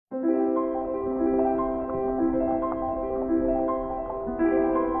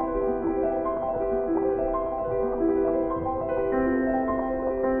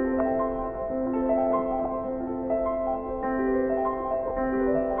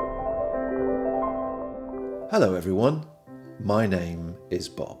Hello everyone, my name is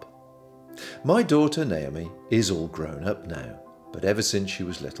Bob. My daughter Naomi is all grown up now, but ever since she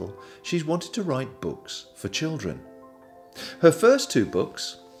was little, she's wanted to write books for children. Her first two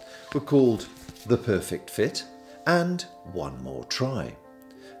books were called The Perfect Fit and One More Try.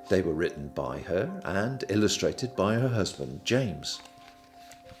 They were written by her and illustrated by her husband James.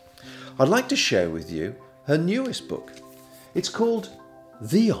 I'd like to share with you her newest book. It's called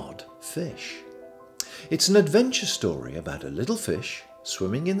The Odd Fish. It's an adventure story about a little fish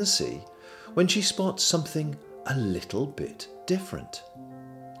swimming in the sea when she spots something a little bit different.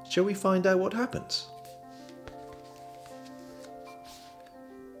 Shall we find out what happens?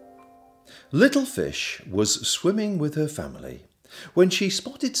 Little Fish was swimming with her family when she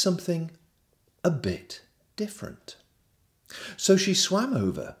spotted something a bit different. So she swam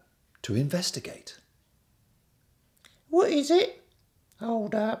over to investigate. What is it?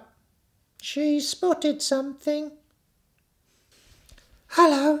 Hold up. She's spotted something.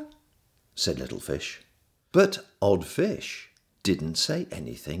 Hello, said Little Fish. But Odd Fish didn't say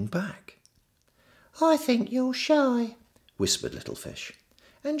anything back. I think you're shy, whispered Little Fish.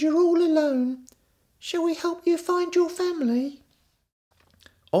 And you're all alone. Shall we help you find your family?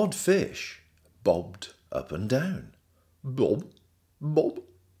 Odd Fish bobbed up and down. Bob, bob,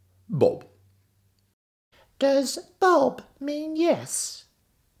 bob. Does Bob mean yes?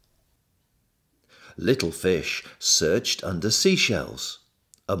 Little Fish searched under seashells,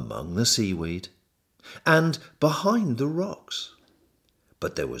 among the seaweed, and behind the rocks.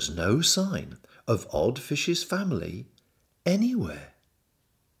 But there was no sign of Odd Fish's family anywhere.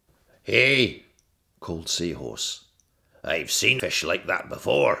 Hey, called Seahorse. I've seen fish like that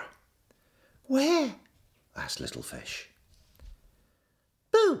before. Where? asked Little Fish.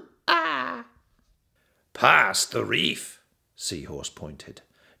 Boo! Ah! Past the reef, Seahorse pointed.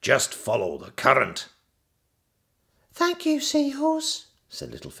 Just follow the current. Thank you, Seahorse,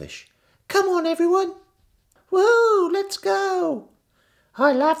 said Little Fish. Come on, everyone. Woo, let's go.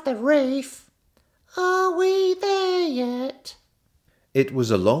 I love the reef. Are we there yet? It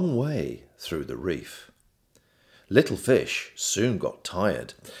was a long way through the reef. Little Fish soon got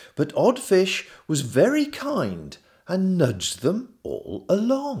tired, but Odd Fish was very kind and nudged them all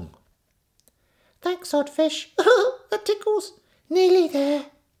along. Thanks, Odd Fish. That tickles. Nearly there.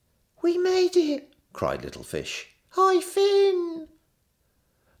 We made it, cried Little Fish. Hi, Finn.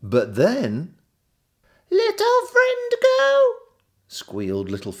 But then... Let our friend go, squealed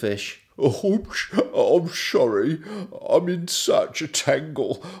Little Fish. Oh, I'm sorry. I'm in such a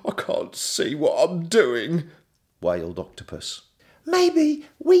tangle. I can't see what I'm doing, wailed Octopus. Maybe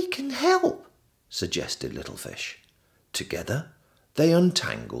we can help, suggested Little Fish. Together they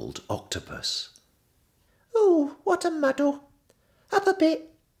untangled Octopus. Oh, what a muddle. Up a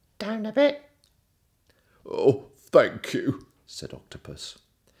bit, down a bit. Oh, thank you, said Octopus.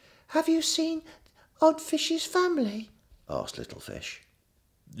 Have you seen Odd Fish's family? asked Little Fish.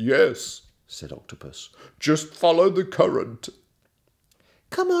 Yes, said Octopus. Just follow the current.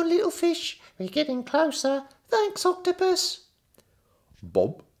 Come on, Little Fish. We're getting closer. Thanks, Octopus.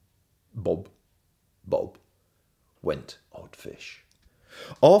 Bob, bob, bob, went Odd Fish.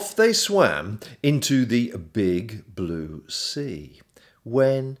 Off they swam into the big blue sea,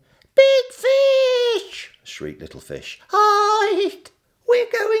 when... Big fish! shrieked Little Fish. Hide!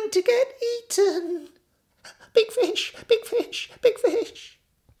 We're going to get eaten. Big fish, big fish, big fish.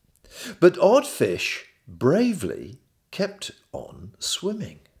 But Odd Fish bravely kept on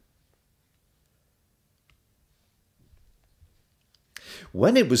swimming.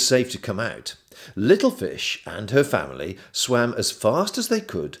 When it was safe to come out, Little Fish and her family swam as fast as they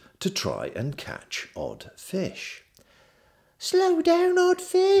could to try and catch Odd Fish. Slow down, Odd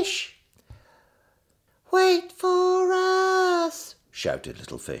Fish. Wait for us, shouted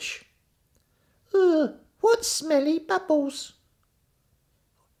Little Fish. What smelly bubbles?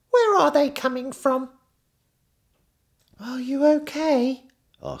 Where are they coming from? Are you okay?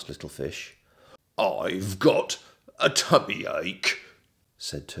 asked Little Fish. I've got a tummy ache,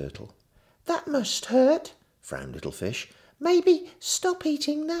 said Turtle. That must hurt, frowned Little Fish. Maybe stop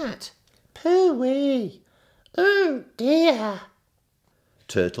eating that. Pooey. Oh dear.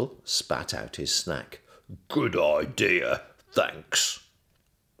 Turtle spat out his snack. Good idea, thanks.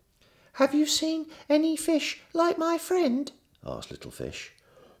 Have you seen any fish like my friend? asked Little Fish.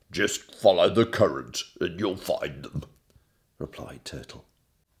 Just follow the current and you'll find them, replied Turtle.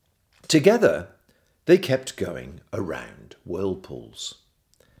 Together they kept going around whirlpools.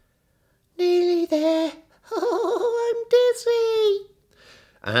 Nearly there. Oh, I'm dizzy.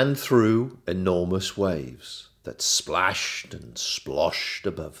 And through enormous waves that splashed and sploshed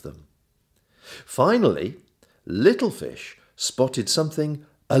above them. Finally, little fish spotted something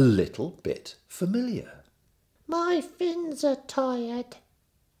a little bit familiar. My fins are tired.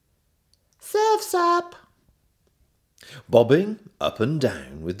 Surf's up. Bobbing up and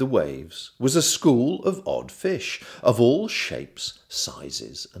down with the waves was a school of odd fish of all shapes,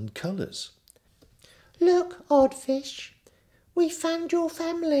 sizes and colours. Look, odd fish, we found your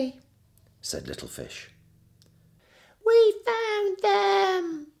family, said little fish. We found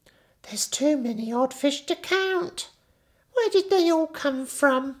them. There's too many odd fish to count. Where did they all come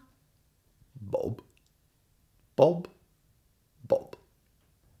from? Bob, Bob, Bob.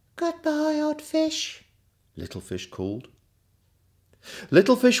 Goodbye, odd fish, little fish called.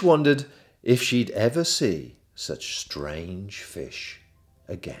 Little fish wondered if she'd ever see such strange fish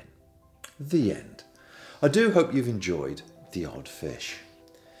again. The end. I do hope you've enjoyed The Odd Fish.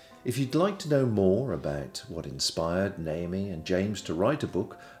 If you'd like to know more about what inspired Naomi and James to write a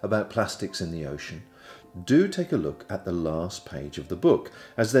book about plastics in the ocean, do take a look at the last page of the book,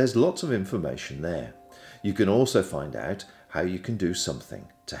 as there's lots of information there. You can also find out how you can do something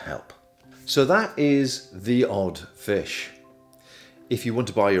to help. So that is The Odd Fish. If you want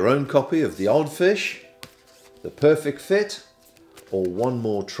to buy your own copy of The Odd Fish, The Perfect Fit, or One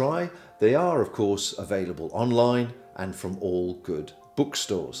More Try, they are of course available online and from all good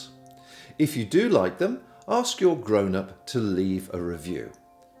bookstores. If you do like them, ask your grown-up to leave a review.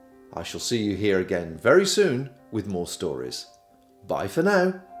 I shall see you here again very soon with more stories. Bye for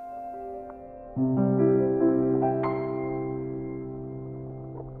now.